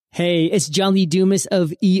Hey, it's John Lee Dumas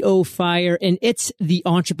of EO Fire, and it's The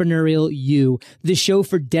Entrepreneurial You, the show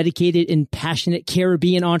for dedicated and passionate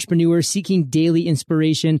Caribbean entrepreneurs seeking daily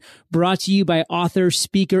inspiration, brought to you by author,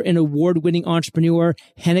 speaker, and award-winning entrepreneur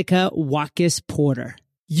Henneke Watkis Porter.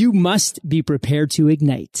 You must be prepared to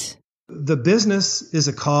ignite. The business is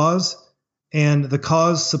a cause, and the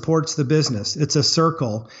cause supports the business. It's a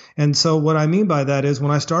circle. And so what I mean by that is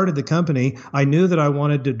when I started the company, I knew that I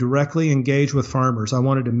wanted to directly engage with farmers. I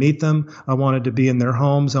wanted to meet them. I wanted to be in their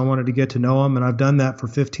homes. I wanted to get to know them. And I've done that for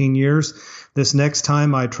 15 years. This next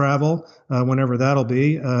time I travel, whenever that'll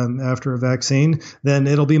be, after a vaccine, then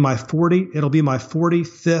it'll be my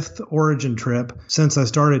 45th origin trip since I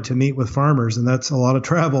started to meet with farmers. And that's a lot of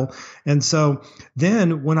travel. And so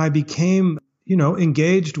then when I became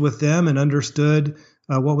engaged with them and understood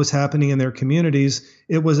what was happening in their communities,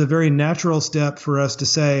 it was a very natural step for us to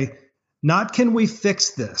say, not can we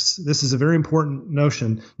fix this? This is a very important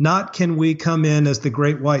notion. Not can we come in as the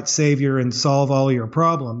great white savior and solve all your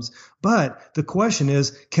problems, but the question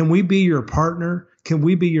is, can we be your partner? Can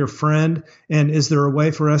we be your friend? And is there a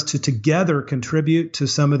way for us to together contribute to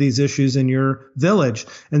some of these issues in your village?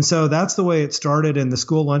 And so that's the way it started. And the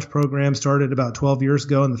school lunch program started about 12 years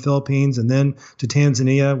ago in the Philippines and then to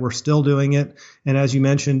Tanzania. We're still doing it. And as you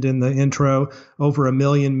mentioned in the intro, over 1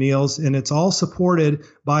 million meals. And it's all supported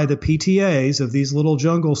by the PTAs of these little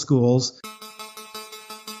jungle schools.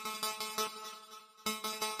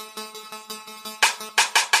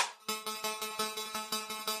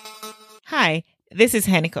 Hi, this is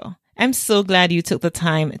Henneke. I'm so glad you took the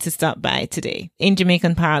time to stop by today. In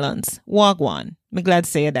Jamaican parlance, Wagwan, me glad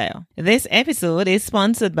say a dial. This episode is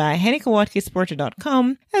sponsored by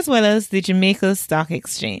HennekeWatkisporter.com as well as the Jamaica Stock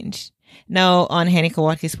Exchange. Now on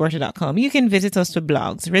HennekeWatkisporter.com, you can visit us for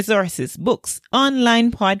blogs, resources, books,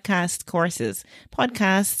 online podcast courses,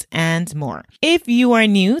 podcasts, and more. If you are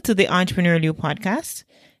new to the Entrepreneurial You podcast,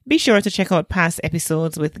 be sure to check out past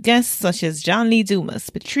episodes with guests such as John Lee Dumas,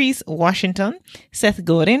 Patrice Washington, Seth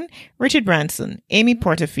Godin, Richard Branson, Amy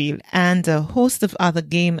Porterfield, and a host of other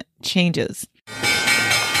game changers.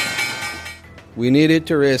 We needed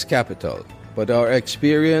to raise capital, but our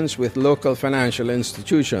experience with local financial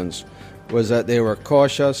institutions was that they were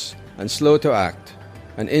cautious and slow to act,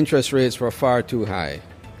 and interest rates were far too high.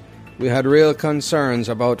 We had real concerns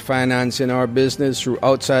about financing our business through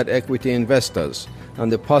outside equity investors and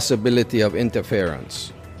the possibility of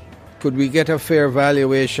interference. Could we get a fair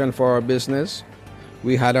valuation for our business?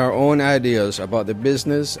 We had our own ideas about the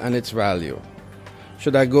business and its value.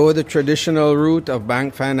 Should I go the traditional route of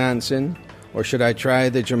bank financing, or should I try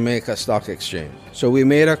the Jamaica Stock Exchange? So we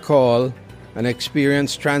made a call and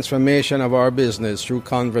experienced transformation of our business through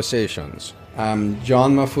conversations. I'm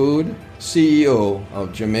John Mahfood, CEO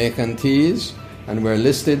of Jamaican Teas, and we're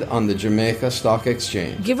listed on the Jamaica Stock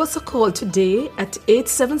Exchange. Give us a call today at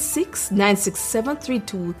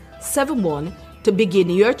 876-967-3271 to begin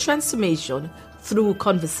your transformation through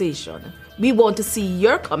conversation. We want to see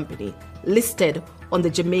your company listed on the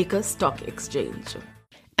Jamaica Stock Exchange.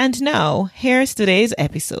 And now, here's today's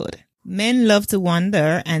episode. Men love to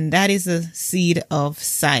wonder, and that is a seed of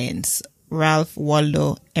science. Ralph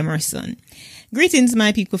Waldo Emerson. Greetings,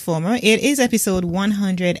 my peak performer. It is episode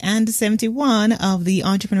 171 of the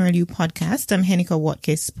Entrepreneurial You podcast. I'm Henneke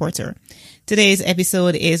Watkis Porter. Today's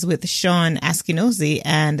episode is with Sean Askinosie,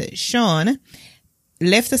 and Sean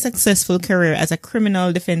left a successful career as a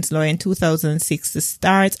criminal defense lawyer in 2006 to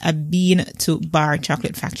start a bean-to-bar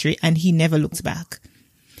chocolate factory, and he never looked back.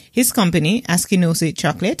 His company, Askinosie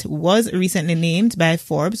Chocolate, was recently named by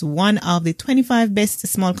Forbes one of the 25 best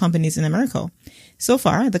small companies in America. So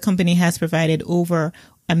far, the company has provided over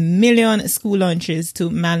 1 million school lunches to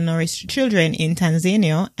malnourished children in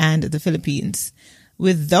Tanzania and the Philippines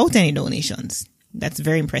without any donations. That's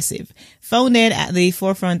very impressive. Founded at the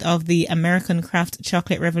forefront of the American craft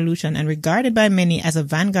chocolate revolution and regarded by many as a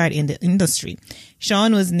vanguard in the industry,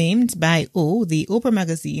 Sean was named by the Oprah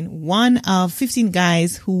magazine, one of 15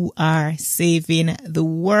 guys who are saving the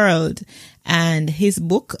world. And his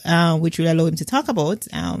book, which will allow him to talk about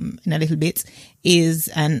in a little bit, is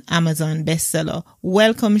an Amazon bestseller.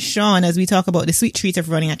 Welcome, Sean, as we talk about the sweet treat of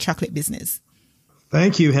running a chocolate business.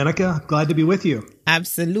 Thank you, Henneke. Glad to be with you.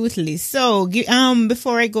 Absolutely. So,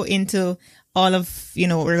 before I go into all of,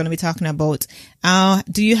 what we're going to be talking about,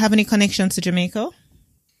 do you have any connections to Jamaica?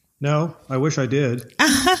 No, I wish I did.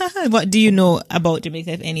 What do you know about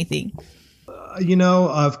Jamaica, if anything?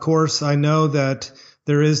 Of course, I know that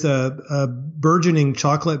there is a burgeoning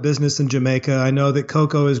chocolate business in Jamaica. I know that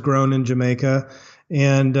cocoa is grown in Jamaica.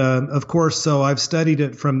 And, of course, so I've studied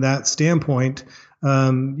it from that standpoint,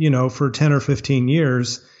 for 10 or 15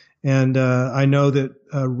 years. And I know that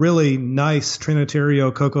really nice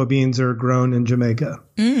Trinitario cocoa beans are grown in Jamaica.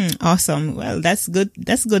 Awesome. Well, that's good.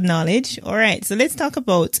 That's good knowledge. All right. So let's talk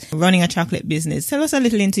about running a chocolate business. Tell us a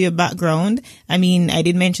little into your background. I mean, I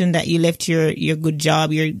did mention that you left your good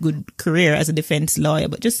job, your good career as a defense lawyer,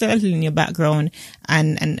 but just a little in your background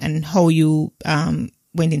and how you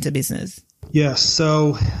went into business. Yes.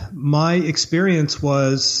 So my experience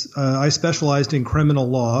was I specialized in criminal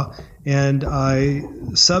law, and I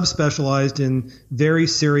subspecialized in very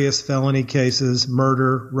serious felony cases,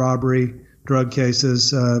 murder, robbery, drug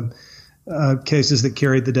cases, cases that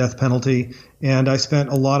carried the death penalty. And I spent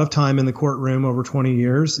a lot of time in the courtroom over 20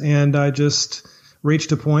 years. And I just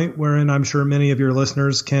reached a point wherein I'm sure many of your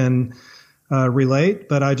listeners can relate,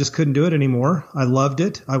 but I just couldn't do it anymore. I loved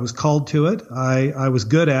it. I was called to it. I was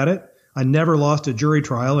good at it. I never lost a jury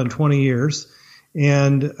trial in 20 years.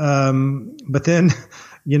 And, but then,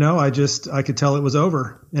 I could tell it was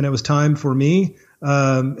over, and it was time for me,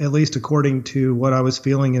 at least according to what I was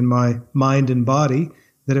feeling in my mind and body,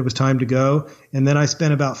 that it was time to go. And then I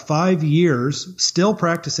spent about 5 years still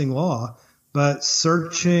practicing law, but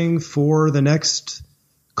searching for the next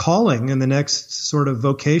calling and the next sort of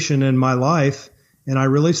vocation in my life. And I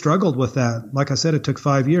really struggled with that. Like I said, it took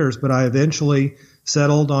 5 years, but I eventually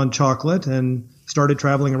settled on chocolate and started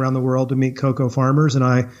traveling around the world to meet cocoa farmers. And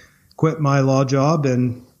I quit my law job,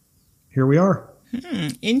 and here we are.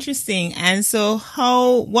 Interesting. And so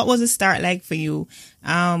what was the start like for you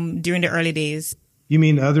during the early days? You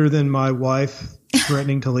mean other than my wife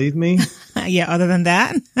threatening to leave me? Yeah, other than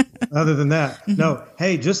that? Other than that. No.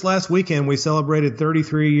 Hey, just last weekend we celebrated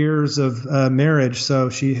 33 years of marriage, so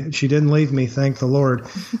she didn't leave me, thank the Lord.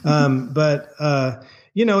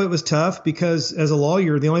 It was tough because as a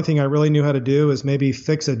lawyer, the only thing I really knew how to do is maybe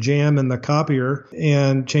fix a jam in the copier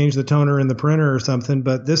and change the toner in the printer or something.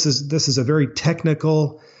 But this is a very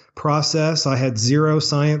technical process. I had 0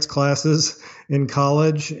 science classes in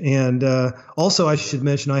college. And also, I should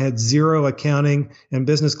mention, I had 0 accounting and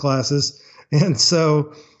business classes. And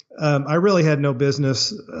so I really had no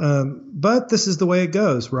business. But this is the way it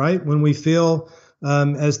goes, right? When we feel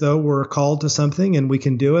as though we're called to something and we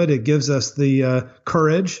can do it, it gives us the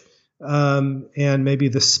courage and maybe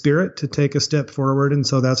the spirit to take a step forward. And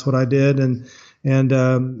so that's what I did. And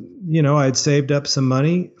I had saved up some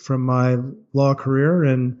money from my law career,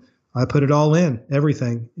 and I put it all in,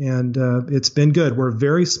 everything. And it's been good. We're a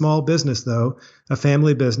very small business, though, a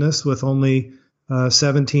family business with only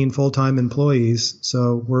 17 full-time employees.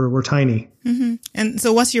 So we're tiny. Mm-hmm. And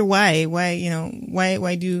so what's your why?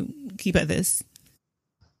 Why do you keep at this?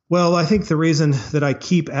 Well, I think the reason that I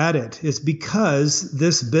keep at it is because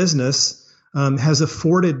this business has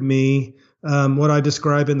afforded me what I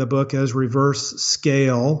describe in the book as reverse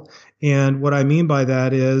scale. And what I mean by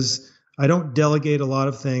that is I don't delegate a lot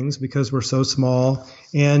of things because we're so small.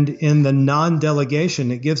 And in the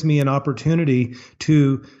non-delegation, it gives me an opportunity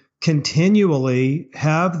to continually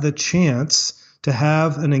have the chance to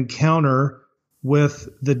have an encounter with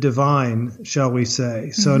the divine, shall we say.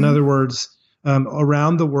 Mm-hmm. So in other words,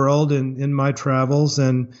 around the world in my travels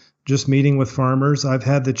and just meeting with farmers, I've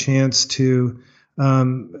had the chance to,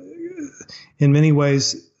 in many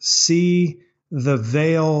ways, see the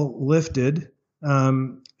veil lifted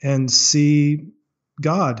and see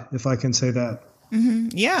God, if I can say that. Mm-hmm.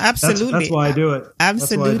 Yeah, absolutely. That's why I do it.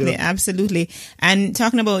 Absolutely. And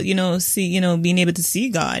talking about, being able to see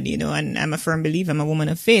God, and I'm a firm believer, I'm a woman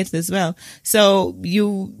of faith as well. So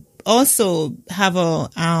you also have a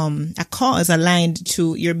cause aligned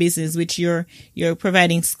to your business, which you're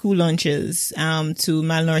providing school lunches to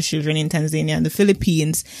malnourished children in Tanzania and the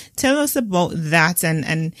Philippines. Tell us about that,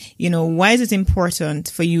 and why is it important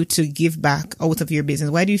for you to give back out of your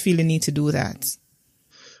business? Why do you feel the need to do that?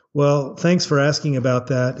 Well, thanks for asking about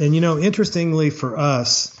that. And interestingly for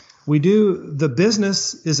us, the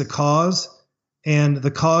business is a cause, and the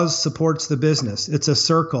cause supports the business. It's a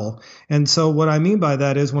circle. And so what I mean by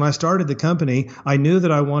that is when I started the company, I knew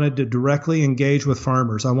that I wanted to directly engage with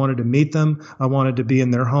farmers. I wanted to meet them. I wanted to be in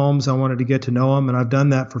their homes. I wanted to get to know them. And I've done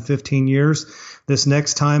that for 15 years. This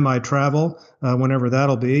next time I travel, whenever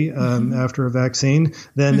that'll be, after a vaccine,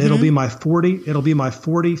 then it'll be my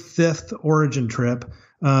 45th origin trip.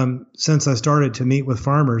 Since I started to meet with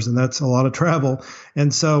farmers, and that's a lot of travel.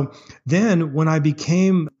 And so then when I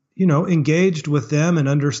became engaged with them and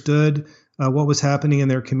understood what was happening in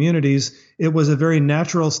their communities, it was a very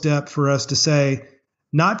natural step for us to say,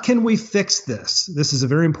 not can we fix this? This is a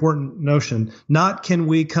very important notion. Not can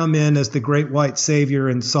we come in as the great white savior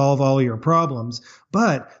and solve all your problems?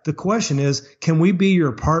 But the question is, can we be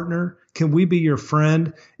your partner? Can we be your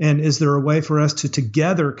friend? And is there a way for us to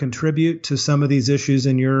together contribute to some of these issues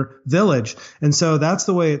in your village? And so that's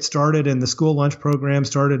the way it started. And the school lunch program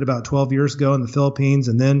started about 12 years ago in the Philippines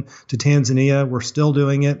and then to Tanzania. We're still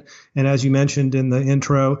doing it. And as you mentioned in the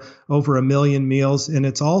intro, over 1 million meals. And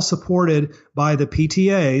it's all supported by the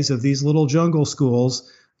PTAs of these little jungle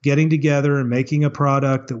schools getting together and making a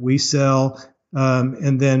product that we sell.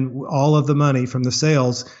 And then all of the money from the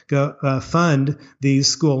sales fund these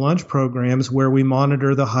school lunch programs where we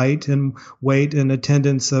monitor the height and weight and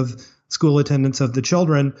school attendance of the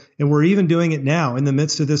children. And we're even doing it now in the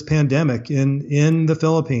midst of this pandemic in the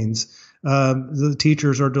Philippines. The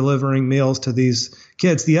teachers are delivering meals to these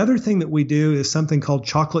kids. The other thing that we do is something called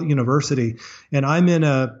Chocolate University. And I'm in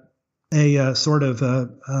a sort of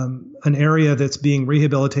an area that's being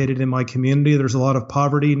rehabilitated in my community. There's a lot of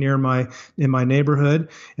poverty in my neighborhood.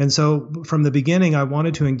 And so from the beginning, I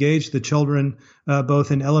wanted to engage the children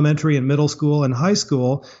both in elementary and middle school and high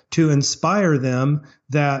school to inspire them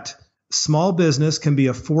that small business can be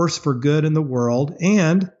a force for good in the world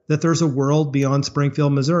and that there's a world beyond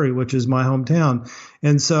Springfield, Missouri, which is my hometown.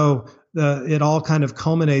 And so it all kind of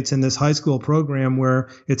culminates in this high school program where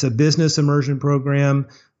it's a business immersion program.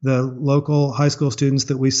 The local high school students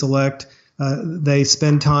that we select, they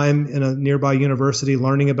spend time in a nearby university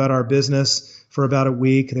learning about our business for about a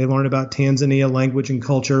week. They learn about Tanzania language and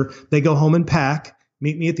culture. They go home and pack,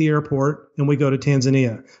 meet me at the airport, and we go to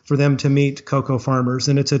Tanzania for them to meet cocoa farmers.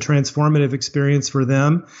 And it's a transformative experience for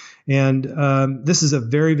them. And this is a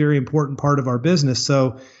very, very important part of our business.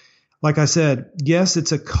 So like I said, yes,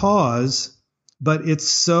 it's a cause, but it's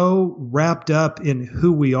so wrapped up in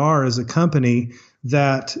who we are as a company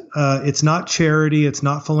that it's not charity, it's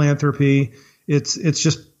not philanthropy, it's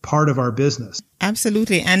just part of our business.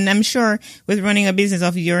 Absolutely. And I'm sure with running a business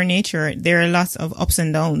of your nature, there are lots of ups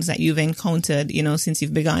and downs that you've encountered, since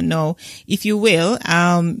you've begun. Now, if you will,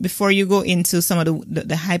 before you go into some of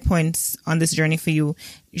the high points on this journey for you,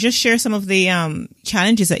 just share some of the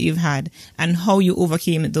challenges that you've had and how you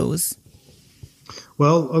overcame those.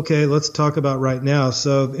 Well, okay, let's talk about right now.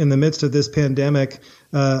 So in the midst of this pandemic,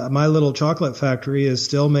 my little chocolate factory is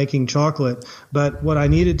still making chocolate. But what I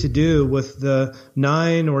needed to do with the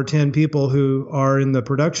 9 or 10 people who are in the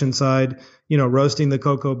production side, roasting the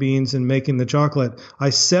cocoa beans and making the chocolate, I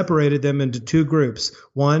separated them into 2 groups.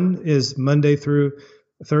 One is Monday through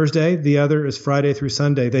Thursday. The other is Friday through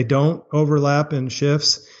Sunday. They don't overlap in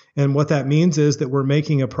shifts. And what that means is that we're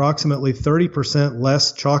making approximately 30%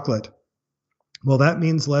 less chocolate. Well, that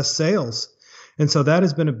means less sales. And so that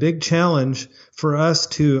has been a big challenge for us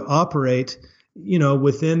to operate,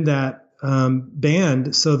 within that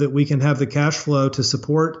band so that we can have the cash flow to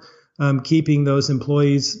support keeping those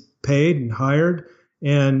employees paid and hired.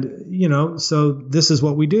 And, so this is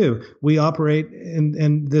what we do. We operate,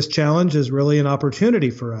 and this challenge is really an opportunity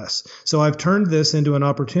for us. So I've turned this into an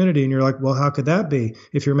opportunity, and you're like, well, how could that be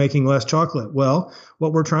if you're making less chocolate? Well,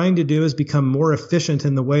 what we're trying to do is become more efficient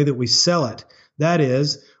in the way that we sell it. That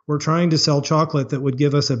is, we're trying to sell chocolate that would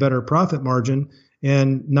give us a better profit margin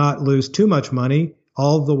and not lose too much money,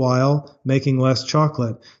 all the while making less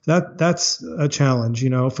chocolate. That's a challenge,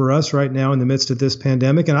 for us right now in the midst of this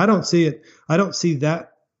pandemic. And I don't see that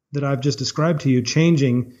I've just described to you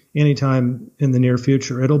changing anytime in the near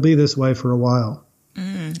future. It'll be this way for a while.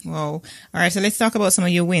 Well, all right. So let's talk about some of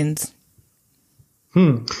your wins.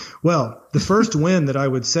 Well, the first win that I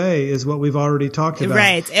would say is what we've already talked about.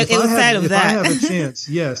 Right. Outside of that. If I have a chance,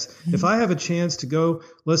 yes. If I have a chance to go,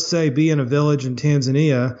 let's say, be in a village in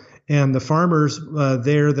Tanzania, and the farmers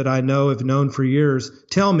there that I know have known for years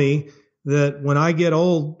tell me that when I get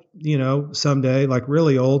old, someday, like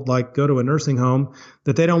really old, like go to a nursing home,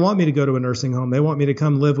 that they don't want me to go to a nursing home. They want me to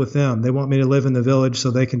come live with them. They want me to live in the village so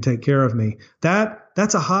they can take care of me.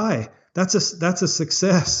 That's a high. That's a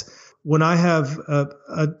success. When I have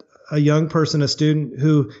a young person, a student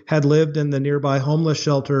who had lived in the nearby homeless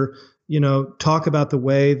shelter, talk about the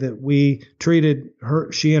way that we treated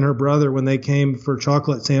she and her brother when they came for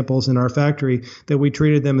chocolate samples in our factory, that we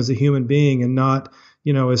treated them as a human being and not,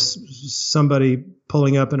 as somebody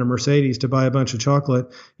pulling up in a Mercedes to buy a bunch of chocolate.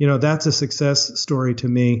 That's a success story to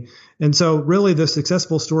me. And so really the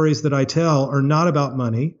successful stories that I tell are not about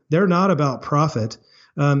money. They're not about profit.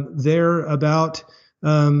 They're about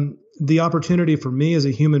the opportunity for me as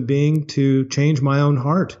a human being to change my own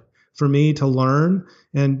heart, for me to learn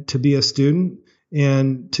and to be a student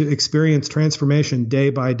and to experience transformation day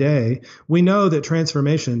by day. We know that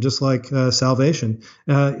transformation, just like salvation,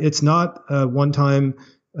 it's not a one-time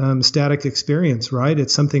static experience, right?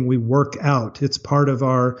 It's something we work out. It's part of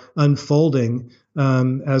our unfolding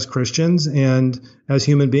as Christians and as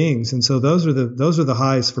human beings. And so those are the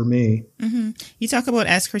highs for me. Mm-hmm. You talk about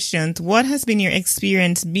as Christians. What has been your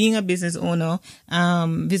experience being a business owner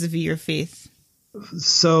vis-a-vis your faith?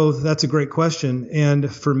 So that's a great question.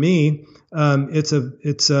 And for me, it's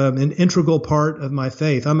an integral part of my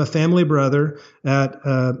faith. I'm a family brother at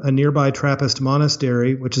a nearby Trappist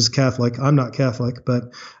monastery, which is Catholic. I'm not Catholic,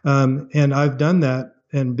 but and I've done that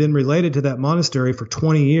and been related to that monastery for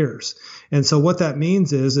 20 years. And so what that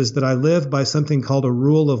means is that I live by something called a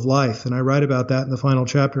rule of life. And I write about that in the final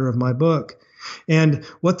chapter of my book. And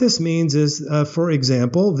what this means is, for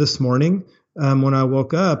example, this morning, when I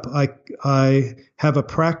woke up, I have a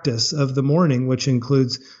practice of the morning, which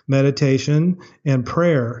includes meditation and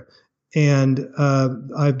prayer. And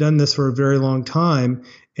I've done this for a very long time.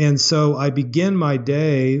 And so I begin my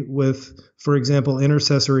day with, for example,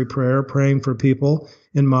 intercessory prayer, praying for people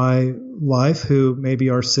in my life who maybe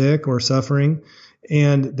are sick or suffering.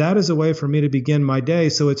 And that is a way for me to begin my day.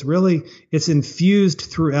 So it's infused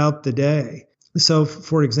throughout the day. So,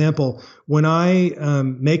 for example, when I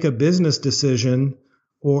make a business decision,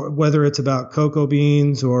 or whether it's about cocoa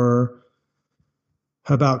beans or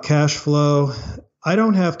about cash flow, I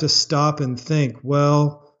don't have to stop and think,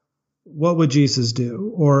 well, what would Jesus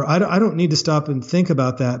do? Or I don't need to stop and think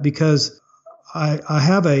about that, because I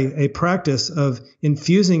have a practice of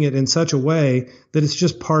infusing it in such a way that it's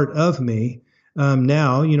just part of me.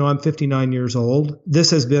 Now, I'm 59 years old.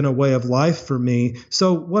 This has been a way of life for me.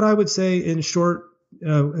 So what I would say in short,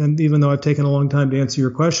 and even though I've taken a long time to answer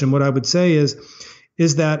your question, what I would say is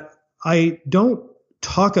that I don't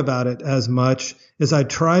talk about it as much as I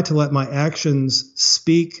try to let my actions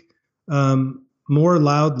speak more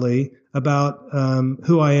loudly about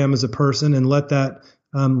who I am as a person, and let that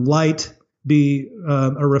light be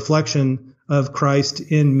a reflection of Christ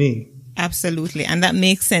in me. Absolutely. And that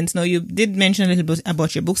makes sense. Now, you did mention a little bit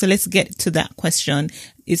about your book, so let's get to that question.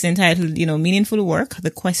 It's entitled, Meaningful Work,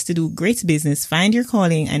 The Quest to Do Great Business, Find Your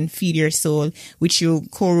Calling and Feed Your Soul, which you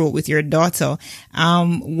co-wrote with your daughter.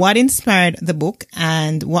 What inspired the book,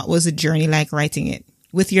 and what was the journey like writing it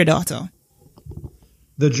with your daughter?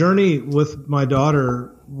 The journey with my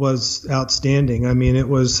daughter was outstanding. I mean, it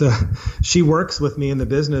was, she works with me in the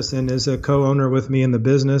business and is a co-owner with me in the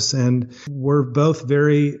business. And we're both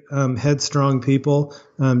very headstrong people.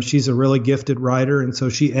 She's a really gifted writer. And so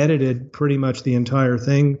she edited pretty much the entire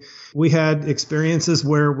thing. We had experiences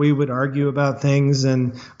where we would argue about things,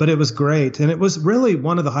 but it was great. And it was really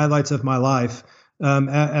one of the highlights of my life.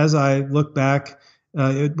 As I look back,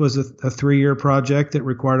 it was a 3-year project that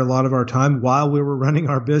required a lot of our time while we were running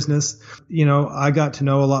our business. I got to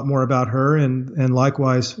know a lot more about her, and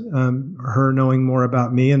likewise, her knowing more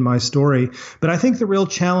about me and my story. But I think the real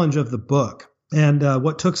challenge of the book, and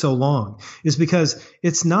what took so long, is because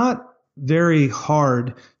it's not very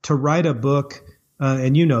hard to write a book,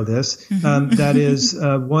 and you know this, that is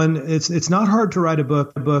it's not hard to write a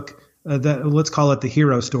book that, let's call it the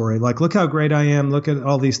hero story. Like, look how great I am. Look at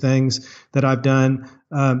all these things that I've done.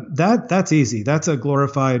 That's easy. That's a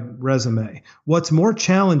glorified resume. What's more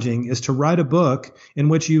challenging is to write a book in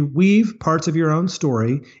which you weave parts of your own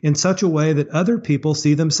story in such a way that other people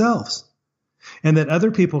see themselves, and that other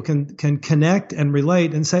people can connect and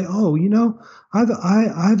relate and say, oh,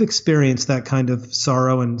 I've experienced that kind of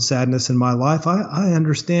sorrow and sadness in my life. I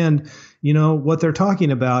understand, what they're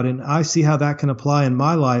talking about, and I see how that can apply in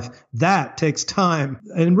my life. That takes time.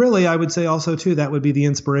 And really, I would say also, too, that would be the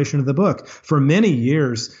inspiration of the book. For many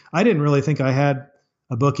years, I didn't really think I had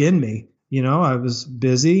a book in me. I was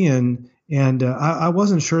busy and I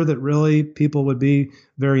wasn't sure that really people would be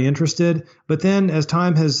very interested. But then as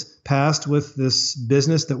time has passed with this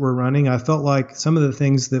business that we're running, I felt like some of the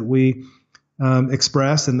things that we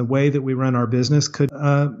express and the way that we run our business could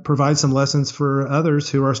provide some lessons for others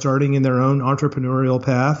who are starting in their own entrepreneurial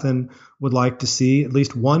path and would like to see at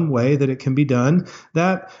least one way that it can be done,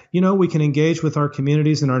 that, we can engage with our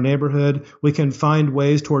communities in our neighborhood. We can find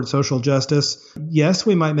ways toward social justice. Yes,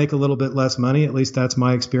 we might make a little bit less money. At least that's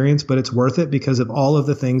my experience, but it's worth it because of all of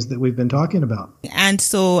the things that we've been talking about. And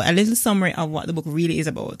so a little summary of what the book really is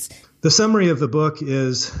about. The summary of the book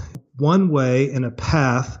is one way and a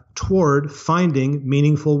path toward finding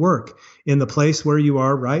meaningful work in the place where you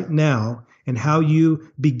are right now, and how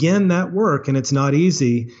you begin that work, and it's not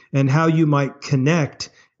easy, and how you might connect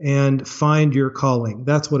and find your calling.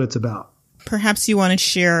 That's what it's about. Perhaps you want to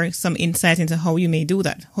share some insight into how you may do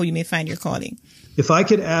that, how you may find your calling. If I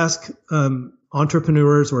could ask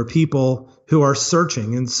entrepreneurs or people who are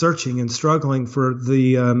searching and struggling for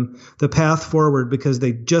the path forward because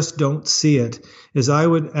they just don't see it, is I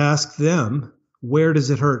would ask them, where does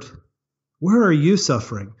it hurt? Where are you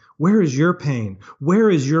suffering? Where is your pain? Where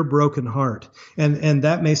is your broken heart? And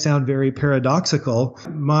that may sound very paradoxical.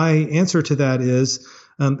 My answer to that is,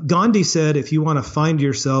 Gandhi said, if you want to find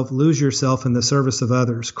yourself, lose yourself in the service of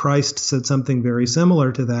others. Christ said something very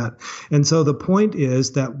similar to that. And so the point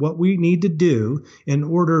is that what we need to do in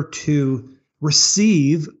order to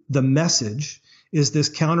receive the message is this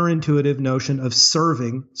counterintuitive notion of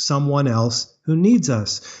serving someone else who needs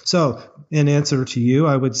us. So in answer to you,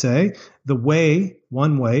 I would say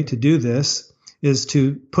one way to do this is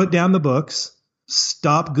to put down the books,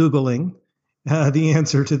 stop Googling the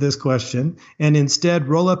answer to this question, and instead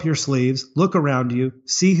roll up your sleeves, look around you,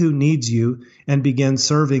 see who needs you, and begin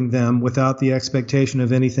serving them without the expectation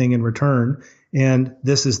of anything in return. And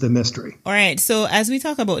this is the mystery. All right. So as we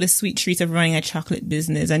talk about the sweet treat of running a chocolate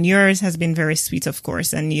business, and yours has been very sweet, of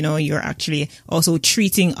course, and you're actually also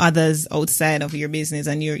treating others outside of your business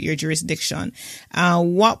and your jurisdiction.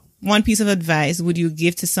 What one piece of advice would you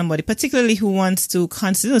give to somebody, particularly who wants to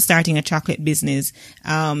consider starting a chocolate business?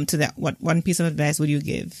 What one piece of advice would you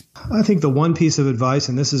give? I think the one piece of advice,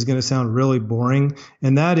 and this is going to sound really boring,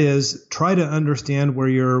 and that is try to understand where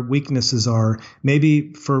your weaknesses are.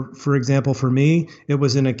 Maybe for example, for me, it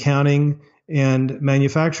was in accounting and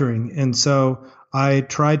manufacturing. And so I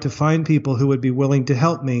tried to find people who would be willing to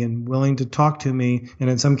help me and willing to talk to me. And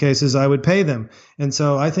in some cases, I would pay them. And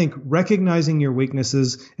so I think recognizing your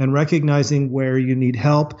weaknesses and recognizing where you need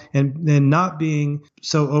help, and then not being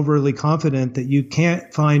so overly confident that you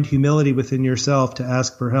can't find humility within yourself to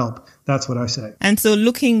ask for help. That's what I say. And so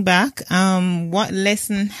looking back, what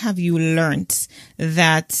lesson have you learned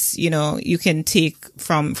that, you can take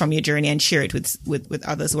from your journey and share it with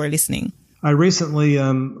others who are listening? I recently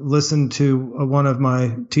listened to one of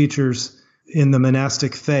my teachers in the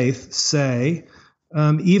monastic faith say,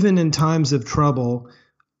 even in times of trouble,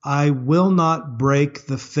 I will not break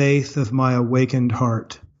the faith of my awakened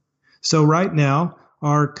heart. So right now,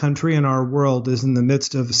 our country and our world is in the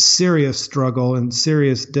midst of serious struggle and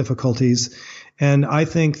serious difficulties. And I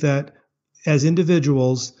think that as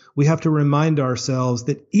individuals, we have to remind ourselves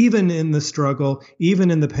that even in the struggle, even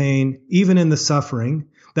in the pain, even in the suffering,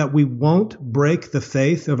 that we won't break the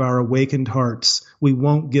faith of our awakened hearts. We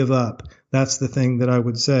won't give up. That's the thing that I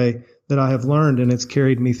would say that I have learned, and it's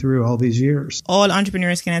carried me through all these years. All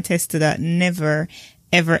entrepreneurs can attest to that. Never,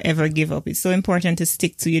 ever, ever give up. It's so important to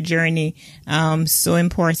stick to your journey. So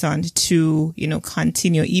important to,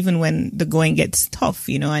 continue even when the going gets tough,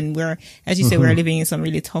 and we're, as you say, we're living in some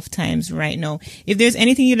really tough times right now. If there's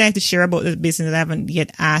anything you'd like to share about the business that I haven't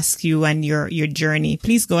yet asked you and your journey,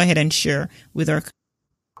 please go ahead and share with our.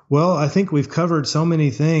 Well, I think we've covered so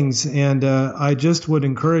many things, and I just would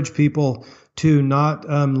encourage people to not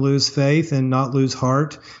lose faith and not lose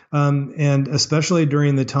heart, and especially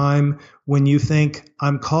during the time when you think,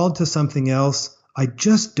 I'm called to something else, I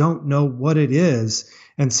just don't know what it is.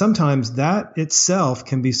 And sometimes that itself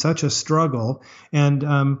can be such a struggle. And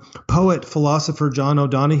poet, philosopher John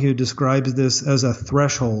O'Donohue describes this as a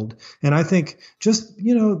threshold. And I think just,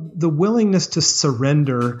 the willingness to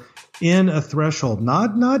surrender in a threshold,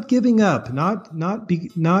 not giving up, not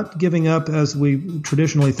giving up as we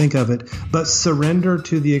traditionally think of it, but surrender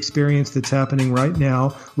to the experience that's happening right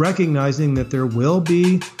now, recognizing that there will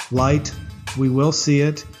be light, we will see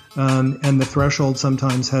it, and the threshold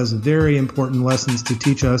sometimes has very important lessons to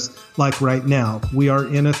teach us, like right now. We are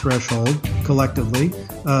in a threshold collectively,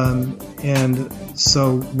 and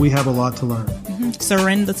so we have a lot to learn.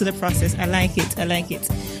 Surrender to the process. I like it.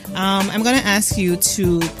 I'm going to ask you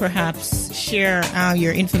to perhaps share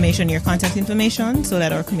your information, your contact information, so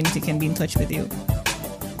that our community can be in touch with you.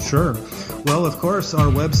 Sure. Well, of course, our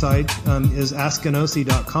website is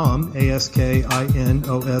askinosie.com, ASKINOSIE,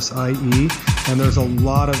 and there's a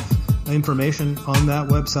lot of information on that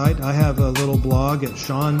website. I have a little blog at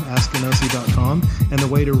SeanAskinosie.com, and the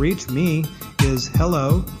way to reach me is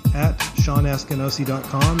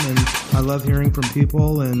hello@SeanAskinosie.com, and I love hearing from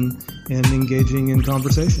people and engaging in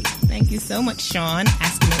conversation. Thank you so much, Sean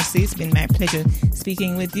Askinosie. It's been my pleasure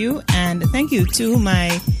speaking with you, and thank you to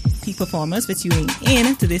my peak performers for tuning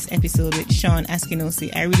in to this episode with Sean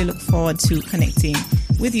Askinosie. I really look forward to connecting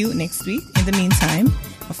with you next week. In the meantime,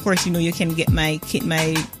 of course, you can get my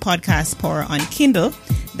podcast Power on Kindle,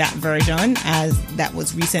 that version, as that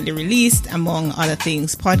was recently released, among other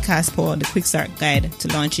things, Podcast Power, the quick start guide to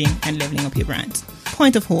launching and leveling up your brand.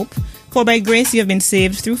 Point of hope. For by grace you have been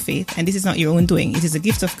saved through faith, and this is not your own doing. It is a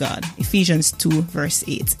gift of God. Ephesians 2 verse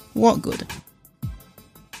 8. Walk good.